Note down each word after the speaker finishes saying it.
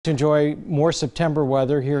To enjoy more September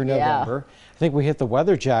weather here in November. I think we hit the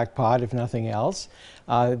weather jackpot, if nothing else.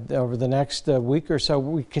 Over the next week or so,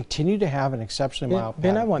 we continue to have an exceptionally mild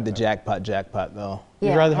Ben, I want the jackpot though. Yeah.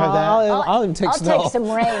 You'd rather have that? I'll even take snow. I'll take some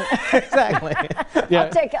rain. Exactly. Yeah.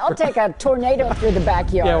 I'll take a tornado through the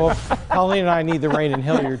backyard. Yeah, well, Colleen and I need the rain in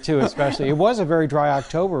Hilliard too, especially. It was a very dry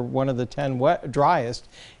October, one of the 10 driest,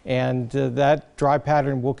 and that dry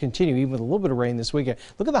pattern will continue even with a little bit of rain this weekend.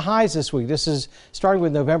 Look at the highs this week. This is starting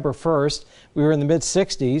with November 1st. We were in the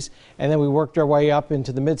mid-60s, and then we worked our way up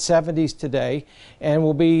into the mid-70s today, and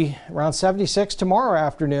we'll be around 76 tomorrow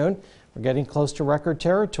afternoon. We're getting close to record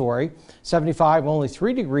territory. 75, only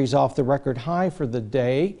 3 degrees off the record high for the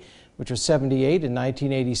day, which was 78 in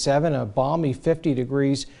 1987. A balmy 50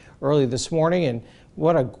 degrees early this morning, and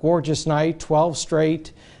what a gorgeous night. 12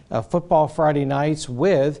 straight football Friday nights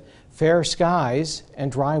with fair skies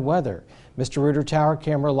and dry weather. Mr. Reuter Tower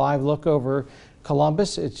camera live look over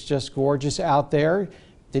Columbus. It's just gorgeous out there.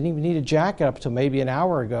 Didn't even need a jacket up until maybe an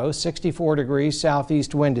hour ago. 64 degrees,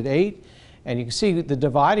 southeast wind at 8. And you can see the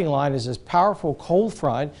dividing line is this powerful cold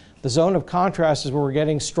front. The zone of contrast is where we're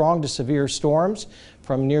getting strong to severe storms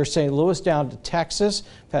from near St. Louis down to Texas.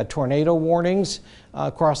 We've had tornado warnings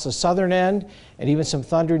across the southern end and even some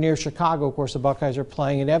thunder near Chicago. Of course, the Buckeyes are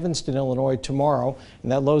playing in Evanston, Illinois tomorrow,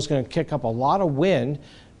 and that low is going to kick up a lot of wind.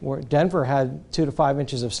 Denver had 2 to 5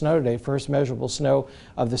 inches of snow today, first measurable snow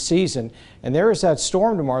of the season. And there is that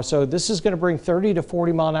storm tomorrow. So this is going to bring 30 to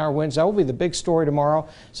 40 mile an hour winds. That will be the big story tomorrow.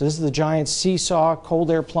 So this is the giant seesaw. Cold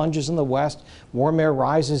air plunges in the west, warm air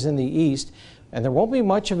rises in the east. And there won't be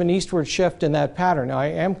much of an eastward shift in that pattern. Now, I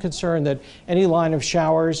am concerned that any line of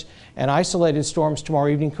showers and isolated storms tomorrow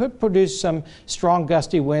evening could produce some strong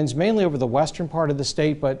gusty winds, mainly over the western part of the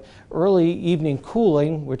state, but early evening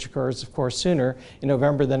cooling, which occurs, of course, sooner in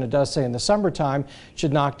November than it does, say, in the summertime,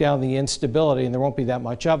 should knock down the instability, and there won't be that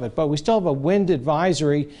much of it. But we still have a wind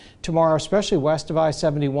advisory tomorrow, especially west of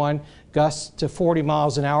I-71, gusts to 40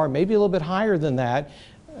 miles an hour, maybe a little bit higher than that,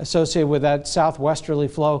 associated with that southwesterly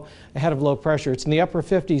flow ahead of low pressure. It's in the upper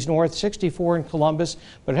 50s north, 64 in Columbus,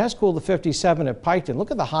 but it has cooled to 57 at Piketon.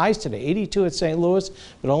 Look at the highs today, 82 at St. Louis,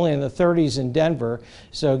 but only in the 30s in Denver.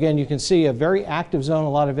 So again, you can see a very active zone, a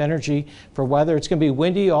lot of energy for weather. It's going to be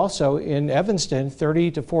windy also in Evanston,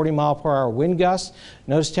 30 to 40 mile per hour wind gusts.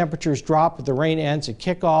 Notice temperatures drop, but the rain ends at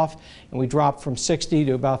kickoff, and we drop from 60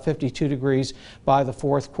 to about 52 degrees by the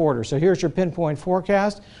fourth quarter. So here's your pinpoint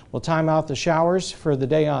forecast. We'll time out the showers for the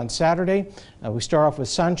day on Saturday. We start off with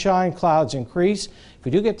sunshine, clouds increase. If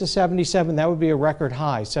we do get to 77, that would be a record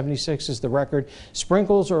high. 76 is the record.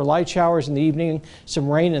 Sprinkles or light showers in the evening, some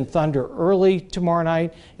rain and thunder early tomorrow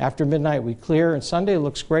night. After midnight, we clear, and Sunday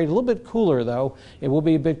looks great. A little bit cooler, though. It will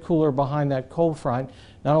be a bit cooler behind that cold front,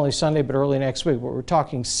 not only Sunday, but early next week. But we're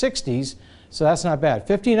talking 60s, so that's not bad.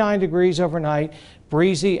 59 degrees overnight.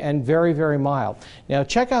 Breezy and very, very mild. Now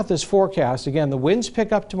check out this forecast. Again, the winds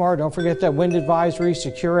pick up tomorrow. Don't forget that wind advisory.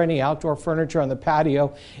 Secure any outdoor furniture on the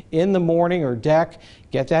patio in the morning or deck.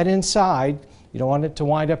 Get that inside. You don't want it to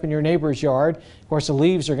wind up in your neighbor's yard. Of course, the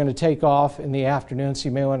leaves are going to take off in the afternoon, so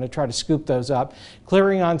you may want to try to scoop those up.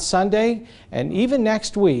 Clearing on Sunday, and even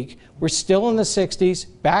next week, we're still in the 60s,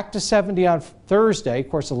 back to 70 on Thursday. Of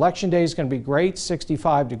course, Election Day is going to be great,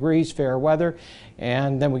 65 degrees, fair weather,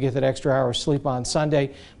 and then we get that extra hour of sleep on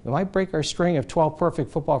Sunday. We might break our string of 12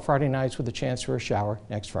 perfect football Friday nights with a chance for a shower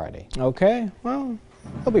next Friday. Okay, well,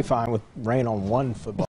 they'll be fine with rain on one football.